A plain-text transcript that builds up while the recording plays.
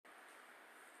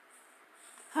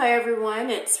Hi everyone,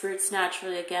 it's Roots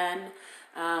Naturally again.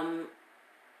 I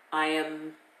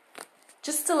am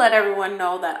just to let everyone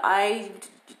know that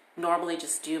normally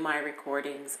just do my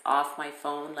recordings off my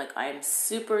phone. Like I'm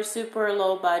super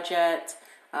low budget.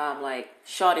 Like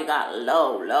Shawty got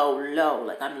low.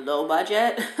 Like I'm low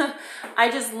budget.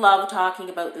 I just love talking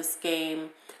about this game.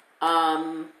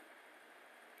 I'm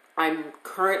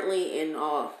currently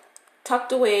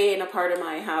tucked away in a part of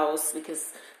my house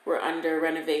because we're under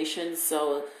renovation,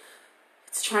 so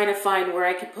it's trying to find where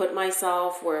I could put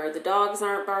myself where the dogs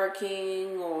aren't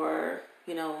barking or,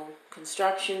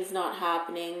 construction's not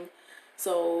happening.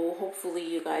 So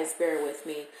hopefully you guys bear with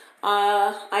me.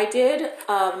 I did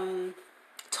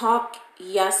talk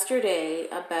yesterday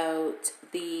about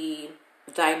the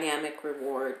dynamic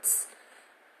rewards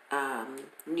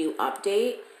new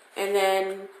update. And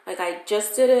then, I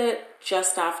just did it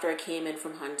just after I came in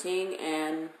from hunting,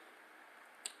 and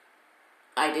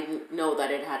I didn't know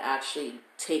that it had actually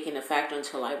taken effect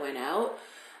until I went out.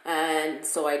 And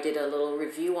so I did a little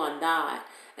review on that.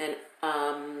 And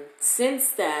since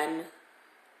then,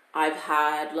 I've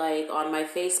had, on my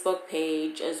Facebook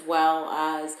page as well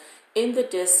as in the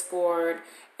Discord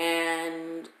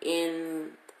and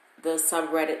in the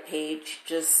subreddit page,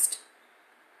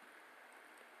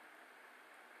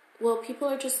 people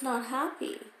are just not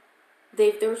happy.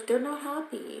 They're not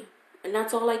happy. And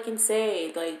that's all I can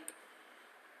say.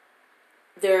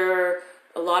 There are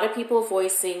a lot of people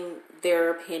voicing their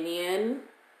opinion,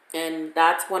 and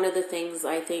that's one of the things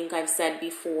I think I've said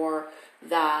before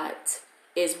that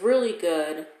is really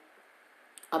good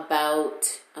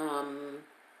about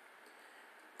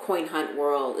Coin Hunt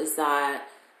World is that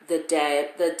the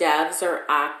devs are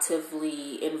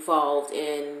actively involved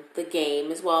in the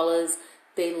game, as well as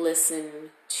they listen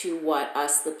to what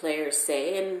us, the players,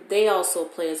 say, and they also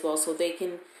play as well, so they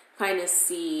can kind of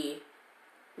see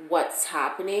what's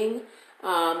happening.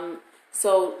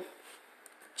 So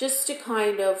just to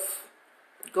kind of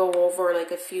go over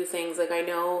a few things, I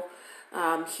know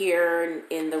here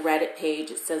in the Reddit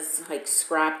page it says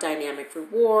scrap dynamic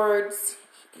rewards,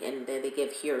 and then they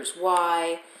give here's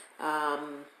why.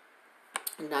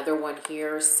 Another one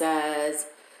here says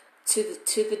to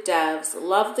the devs,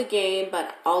 love the game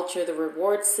but alter the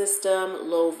reward system,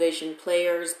 low vision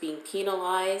players being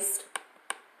penalized.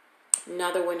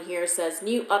 Another one here says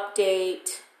new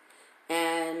update,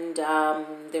 and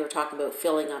they were talking about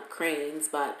filling up cranes,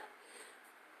 but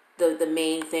the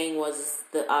main thing was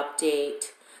the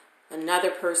update. Another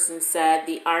person said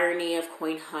the irony of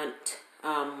Coin Hunt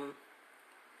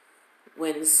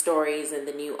wins stories in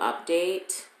the new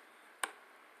update.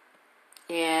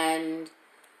 And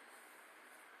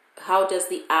how does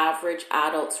the average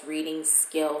adult's reading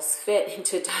skills fit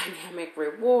into dynamic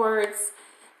rewards?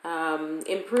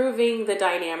 Improving the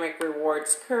dynamic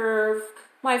rewards curve.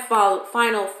 My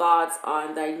final thoughts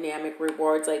on dynamic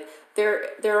rewards. There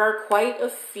are quite a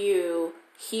few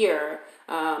here,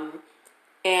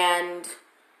 and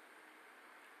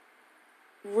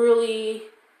really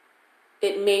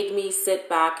it made me sit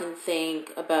back and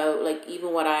think about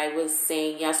even what I was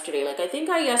saying yesterday. I think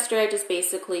yesterday I just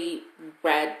basically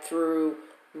read through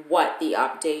what the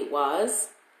update was.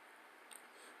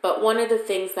 But one of the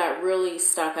things that really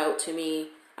stuck out to me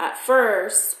at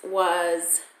first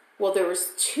was, there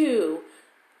was two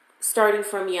starting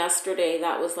from yesterday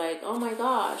that was oh my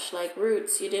gosh,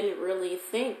 Roots, you didn't really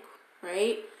think,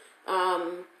 right?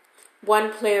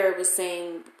 One player was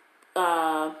saying,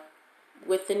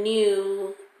 with the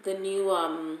new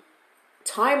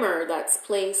timer that's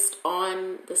placed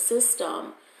on the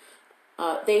system,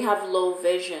 they have low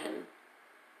vision,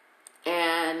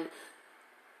 and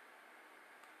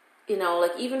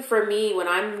even for me, when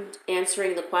I'm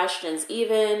answering the questions,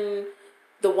 even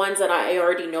the ones that I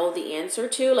already know the answer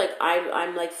to,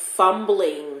 I'm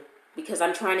fumbling because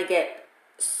I'm trying to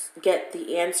get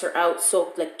the answer out.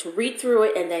 So to read through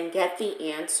it and then get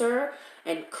the answer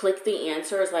and click the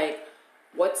answer is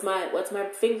what's my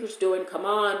fingers doing? Come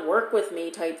on, work with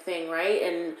me type thing, right?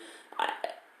 And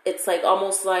it's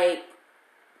almost like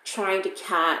trying to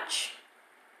catch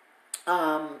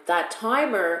that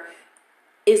timer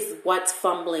is what's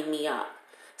fumbling me up.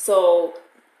 So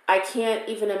I can't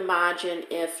even imagine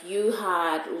if you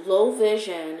had low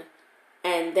vision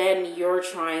and then you're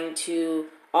trying to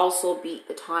also beat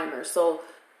the timer. So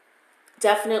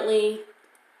definitely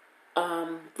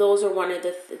those are one of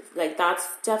the that's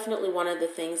definitely one of the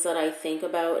things that I think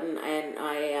about and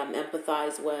I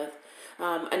empathize with.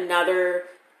 Another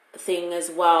thing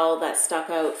as well that stuck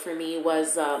out for me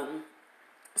was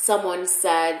someone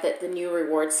said that the new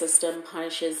reward system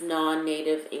punishes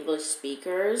non-native English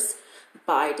speakers.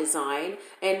 by design.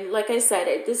 And like I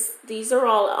said, these are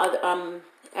all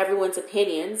everyone's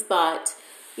opinions, but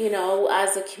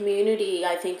as a community,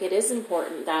 I think it is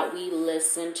important that we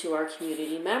listen to our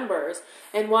community members.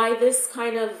 And why this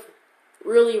kind of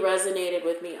really resonated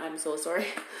with me, I'm so sorry.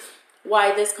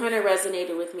 Why this kind of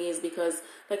resonated with me is because,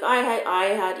 like, I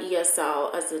had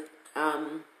ESL as a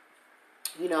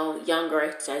younger.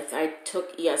 I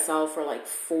took ESL for like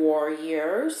 4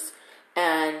 years,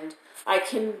 and I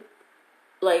can,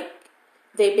 like,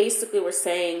 they basically were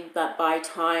saying that by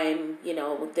time,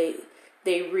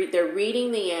 they're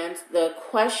reading the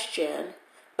question,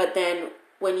 but then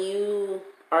when you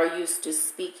are used to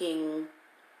speaking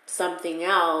something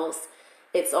else,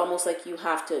 it's almost like you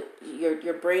have to,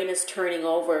 your brain is turning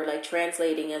over, like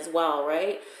translating as well,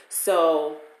 right?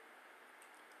 So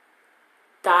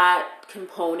that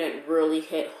component really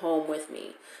hit home with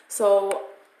me. So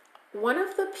one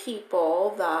of the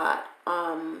people that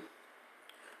I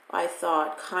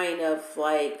thought kind of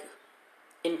like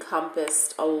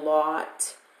encompassed a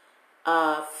lot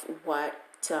of what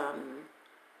I'm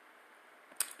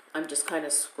just kind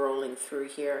of scrolling through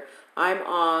here. I'm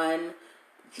on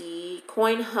the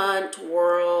Coin Hunt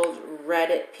World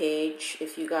Reddit page,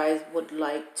 if you guys would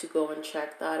like to go and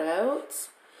check that out.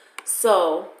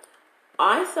 So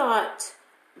I thought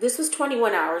this was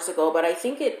 21 hours ago, but I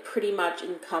think it pretty much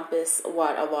encompassed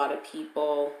what a lot of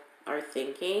people are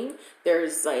thinking.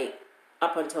 There's like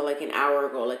up until like an hour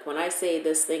ago, like when I say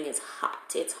this thing is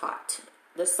hot, it's hot.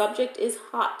 The subject is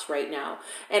hot right now.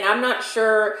 And I'm not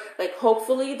sure, like,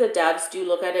 hopefully the devs do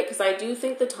look at it, because I do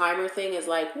think the timer thing is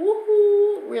like,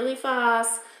 woohoo, really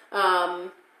fast. I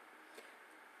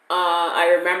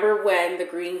remember when the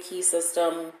green key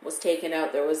system was taken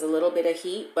out, there was a little bit of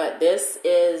heat, but this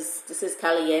is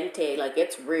caliente, like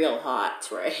it's real hot,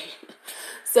 right?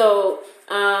 So,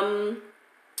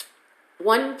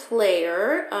 one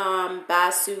player,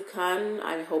 Basukan,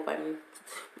 I hope I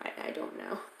don't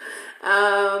know.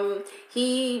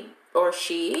 He or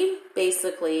she,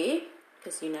 basically,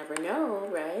 because you never know,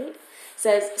 right?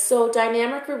 Says, so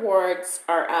dynamic rewards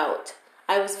are out.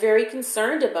 I was very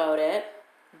concerned about it,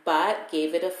 but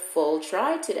gave it a full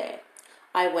try today.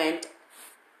 It went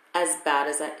as bad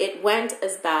as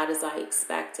I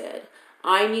expected.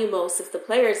 I knew most of the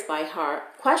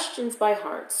questions by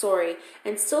heart,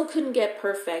 and still couldn't get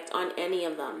perfect on any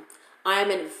of them. I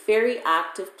am a very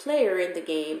active player in the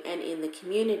game and in the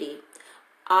community.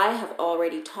 I have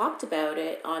already talked about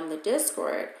it on the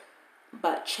Discord,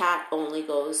 but chat only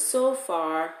goes so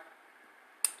far.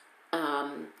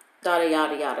 Yada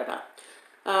yada yada.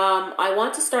 I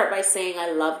want to start by saying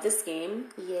I love this game,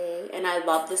 yay, and I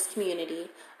love this community.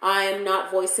 I am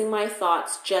not voicing my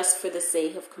thoughts just for the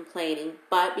sake of complaining,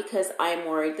 but because I am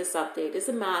worried this update is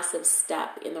a massive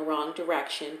step in the wrong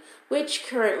direction, which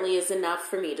currently is enough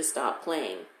for me to stop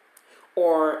playing,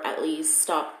 or at least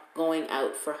stop going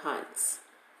out for hunts.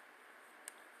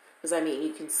 Because I mean,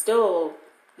 you can still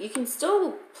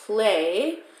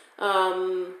play.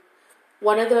 One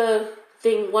of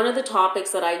the topics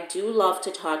that I do love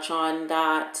to touch on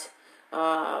that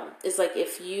is like,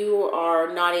 if you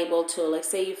are not able to, like,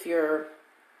 say if you're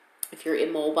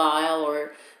immobile,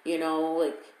 or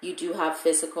like you do have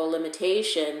physical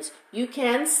limitations, you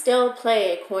can still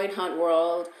play Coin Hunt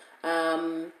World,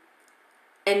 and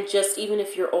just even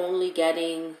if you're only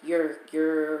getting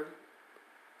your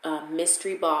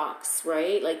mystery box,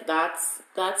 right? Like that's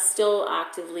still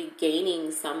actively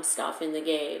gaining some stuff in the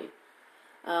game.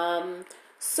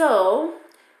 So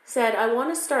said, I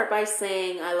want to start by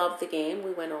saying I love the game.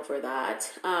 We went over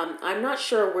that. I'm not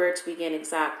sure where to begin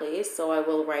exactly, so I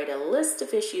will write a list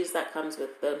of issues that comes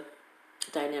with the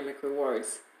dynamic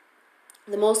rewards.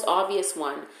 The most obvious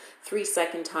one,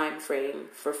 3-second time frame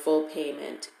for full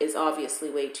payment, is obviously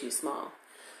way too small.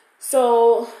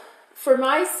 So for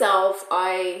myself,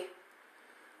 I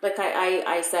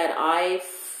said, I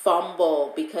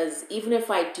fumble, because even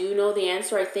if I do know the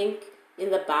answer, I think in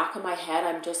the back of my head,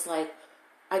 I'm just like,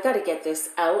 I got to get this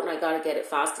out and I got to get it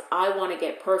fast. I want to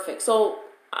get perfect. So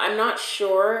I'm not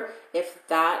sure if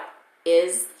that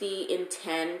is the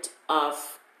intent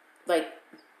of like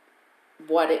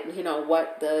what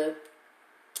the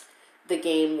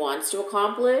game wants to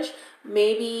accomplish.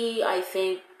 Maybe I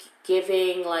think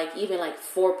giving like even like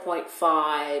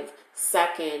 4.5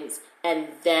 seconds and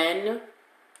then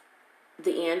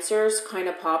the answers kind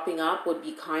of popping up would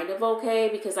be kind of okay,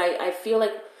 because I feel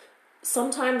like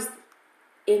sometimes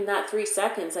in that 3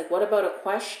 seconds, like what about a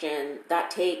question that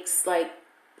takes like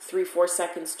 3-4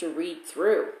 seconds to read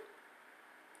through?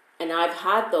 And I've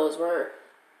had those where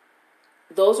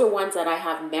those are ones that I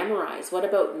have memorized. What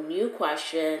about new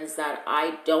questions that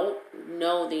I don't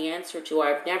know the answer to, or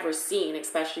I've never seen,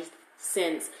 especially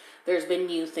since there's been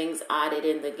new things added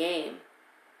in the game?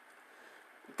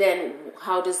 Then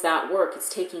how does that work? It's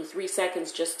taking 3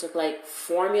 seconds just to like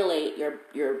formulate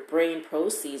your brain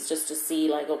processes, just to see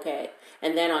like, okay.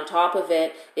 And then on top of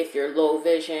it, if you're low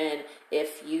vision,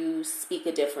 if you speak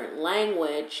a different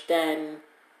language, then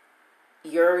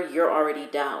you're already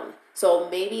down. So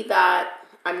maybe that,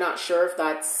 I'm not sure if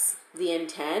that's the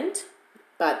intent,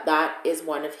 but that is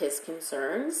one of his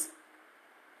concerns.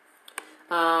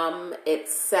 It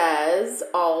says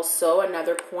also,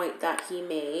 another point that he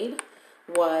made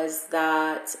was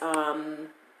that,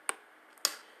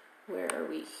 where are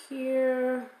we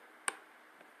here?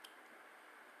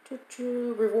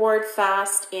 Reward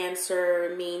fast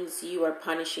answer means you are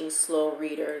punishing slow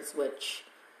readers, which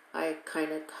I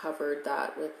kind of covered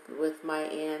that with my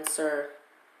answer.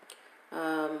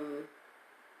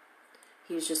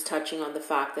 He was just touching on the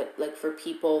fact that, like, for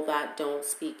people that don't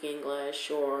speak English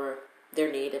or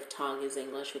their native tongue is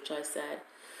English, which I said,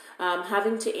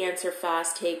 having to answer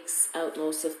fast takes out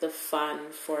most of the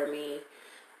fun for me.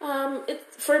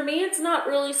 For me, it's not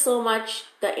really so much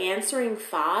the answering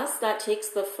fast that takes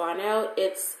the fun out.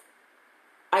 It's,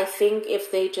 I think if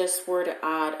they just were to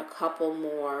add a couple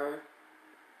more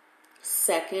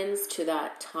seconds to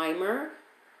that timer,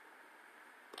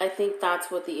 I think that's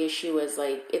what the issue is.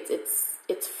 Like,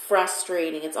 it's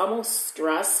frustrating. It's almost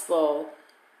stressful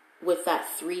with that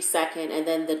 3 second and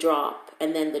then the drop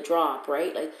and then the drop,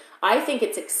 right? Like, I think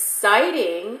it's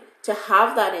exciting to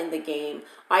have that in the game.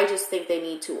 I just think they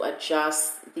need to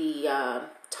adjust the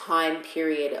time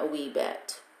period a wee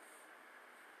bit.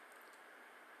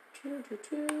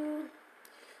 It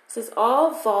says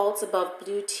all vaults above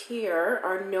blue tier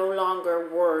are no longer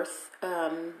worth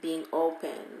being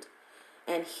opened.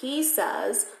 And he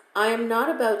says, I am not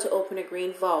about to open a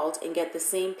green vault and get the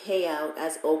same payout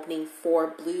as opening 4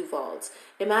 blue vaults.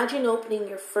 Imagine opening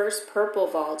your first purple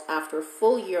vault after a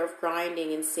full year of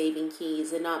grinding and saving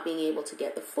keys and not being able to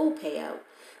get the full payout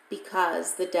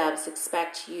because the devs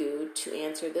expect you to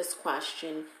answer this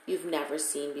question you've never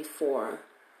seen before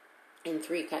in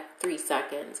 3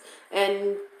 seconds.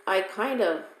 And I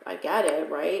get it,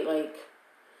 right? Like,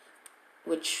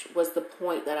 which was the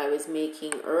point that I was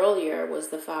making earlier, was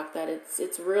the fact that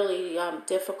it's really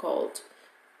difficult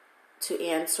to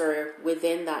answer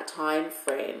within that time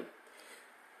frame.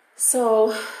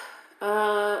 So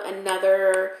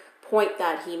another point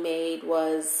that he made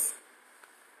was,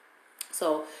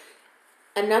 so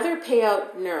another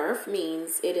payout nerf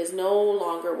means it is no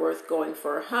longer worth going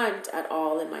for a hunt at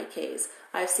all in my case.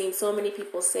 I've seen so many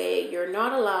people say you're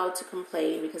not allowed to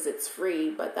complain because it's free,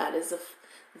 but that is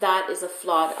a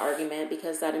flawed argument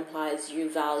because that implies you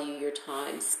value your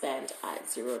time spent at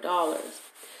 $0.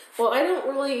 Well, I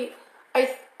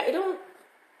don't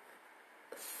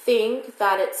think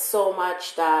that it's so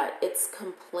much that it's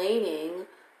complaining.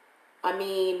 I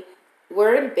mean,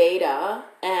 we're in beta,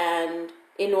 and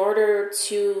in order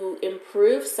to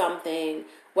improve something,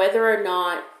 whether or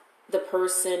not the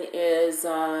person is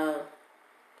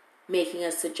making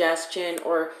a suggestion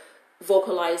or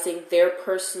vocalizing their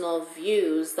personal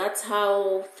views, that's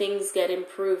how things get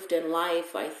improved in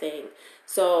life, I think.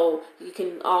 So you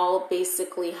can all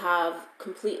basically have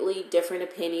completely different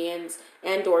opinions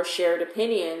and or shared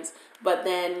opinions, but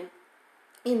then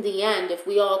in the end, if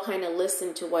we all kind of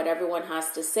listen to what everyone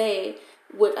has to say,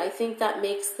 what I think that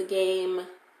makes the game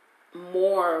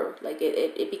more, like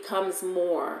it becomes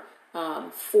more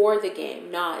for the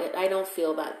game. I don't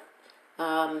feel that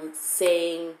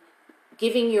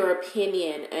giving your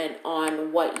opinion and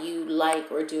on what you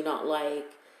like or do not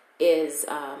like is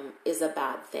a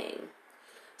bad thing.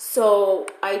 So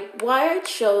why I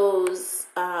chose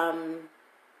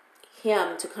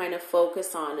him to kind of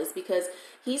focus on is because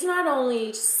he's not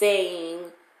only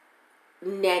saying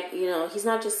he's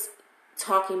not just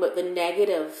talking about the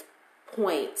negative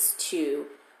points to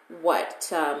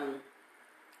what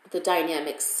the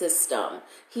dynamic system.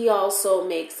 He also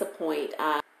makes a point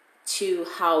to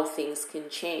how things can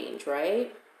change,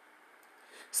 right?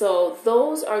 So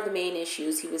those are the main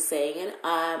issues he was saying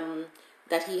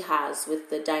that he has with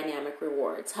the dynamic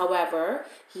rewards. However,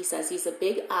 he says he's a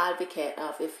big advocate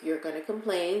of, if you're going to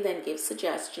complain, then give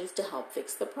suggestions to help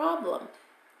fix the problem.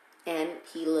 And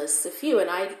he lists a few, and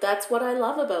that's what I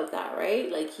love about that, right?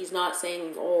 Like, he's not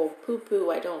saying, oh, poo-poo,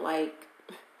 I don't like,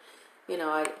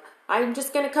 I'm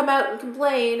just going to come out and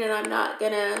complain, and I'm not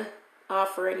going to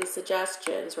offer any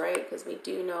suggestions, right? Because we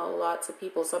do know lots of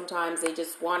people, sometimes they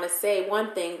just want to say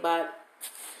one thing, but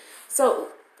so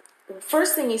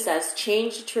first thing he says,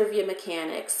 change the trivia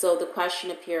mechanics so the question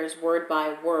appears word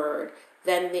by word,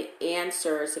 then the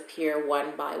answers appear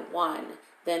one by one.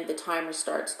 Then the timer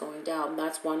starts going down.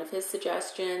 That's one of his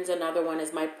suggestions. Another one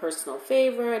is my personal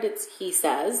favorite. He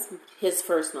says, his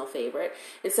personal favorite.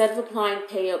 Instead of applying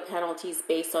payout penalties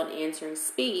based on answering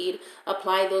speed,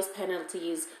 apply those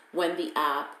penalties when the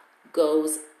app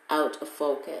goes out of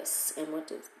focus. And what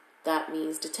does that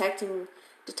mean?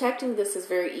 Detecting this is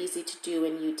very easy to do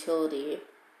in Utility,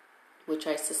 which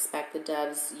I suspect the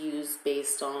devs use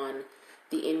based on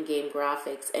the in-game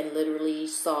graphics, and literally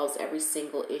solves every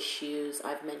single issues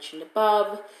I've mentioned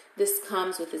above. This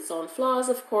comes with its own flaws,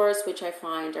 of course, which I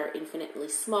find are infinitely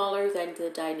smaller than the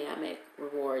dynamic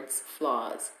rewards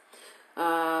flaws.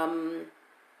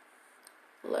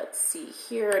 Let's see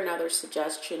here. Another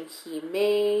suggestion he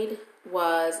made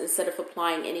was, instead of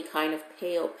applying any kind of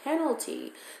payout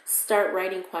penalty, start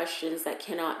writing questions that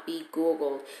cannot be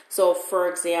Googled. So, for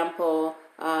example,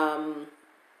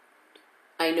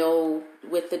 I know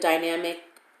with the dynamic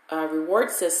reward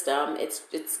system,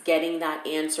 it's getting that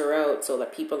answer out so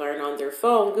that people aren't on their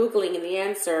phone Googling the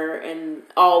answer and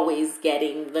always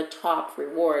getting the top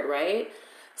reward, right?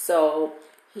 So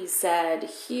he said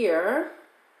here,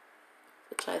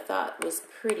 which I thought was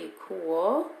pretty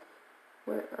cool.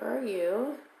 Where are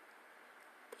you?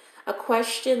 A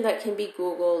question that can be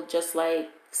Googled, just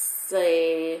like,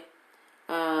 say,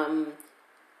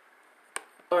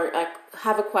 or I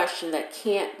have a question that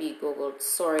can't be Googled.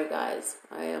 Sorry, guys.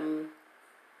 I am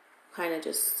kind of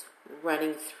just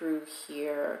running through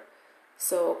here.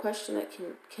 So a question that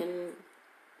can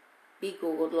be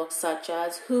Googled looks such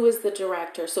as, who is the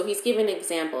director? So he's given an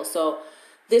example. So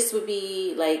this would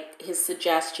be like his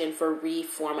suggestion for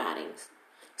reformatting.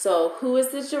 So who is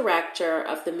the director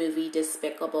of the movie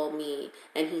Despicable Me?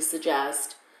 And he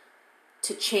suggests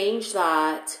to change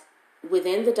that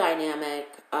within the dynamic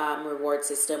reward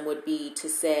system would be to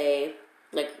say,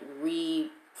 like,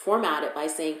 reformat it by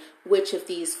saying which of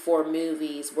these 4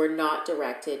 movies were not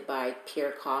directed by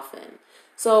Pierre Coffin.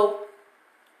 So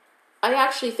I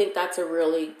actually think that's a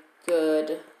really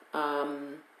good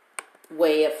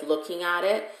way of looking at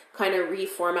it, kind of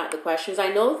reformat the questions. I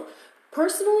know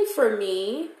personally for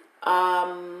me,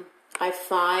 I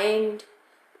find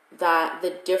that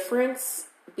the difference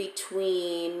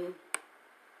between,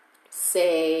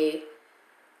 say,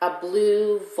 a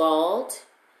blue vault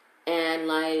and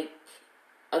like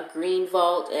a green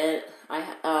vault, and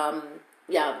a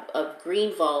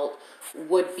green vault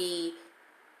would be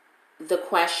the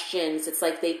questions. It's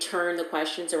like they turn the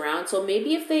questions around. So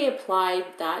maybe if they applied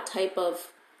that type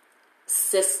of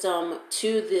system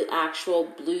to the actual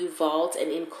blue vault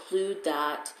and include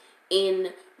that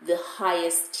in the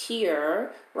highest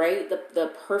tier, right?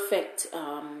 The perfect,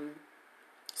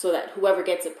 so that whoever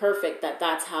gets it perfect,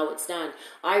 that's how it's done.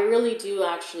 I really do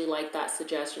actually like that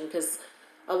suggestion, because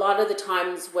a lot of the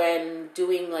times when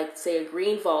doing, like, say, a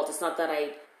green vault, it's not that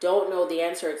I don't know the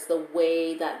answer, it's the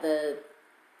way that the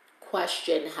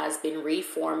question has been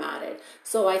reformatted.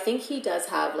 So I think he does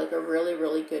have like a really,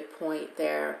 really good point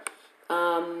there.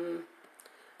 And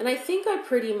I think I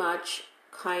pretty much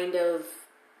kind of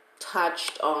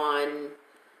touched on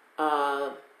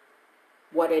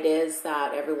what it is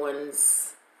that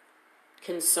everyone's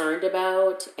concerned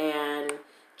about and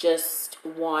just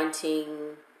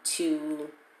wanting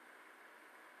to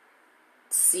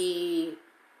see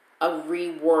a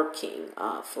reworking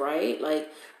of, right?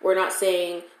 Like, we're not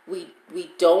saying we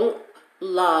don't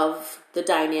love the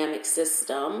dynamic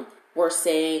system. We're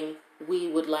saying we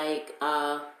would like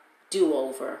a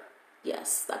do-over.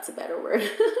 Yes, that's a better word.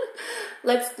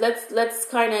 let's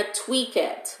kind of tweak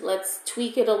it. Let's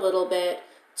tweak it a little bit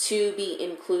to be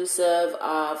inclusive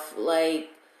of, like,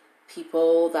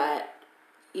 people that,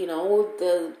 you know,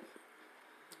 the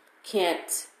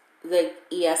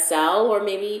ESL, or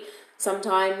maybe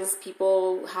sometimes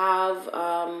people have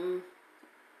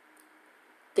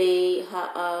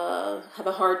have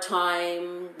a hard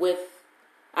time with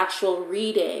actual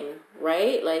reading,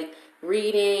 right? Like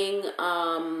reading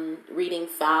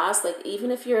fast. Like, even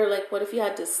if you're like, what if you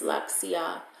had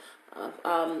dyslexia?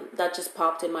 That just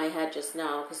popped in my head just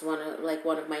now, because one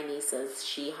of my nieces,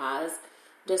 she has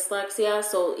dyslexia.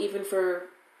 So even for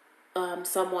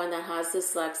someone that has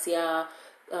dyslexia,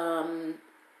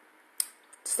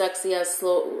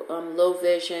 low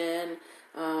vision,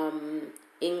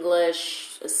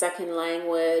 English, a second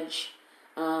language.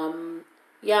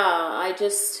 I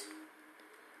just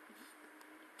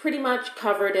pretty much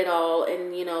covered it all.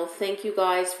 And, you know, thank you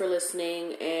guys for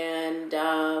listening. And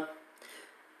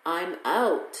I'm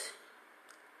out.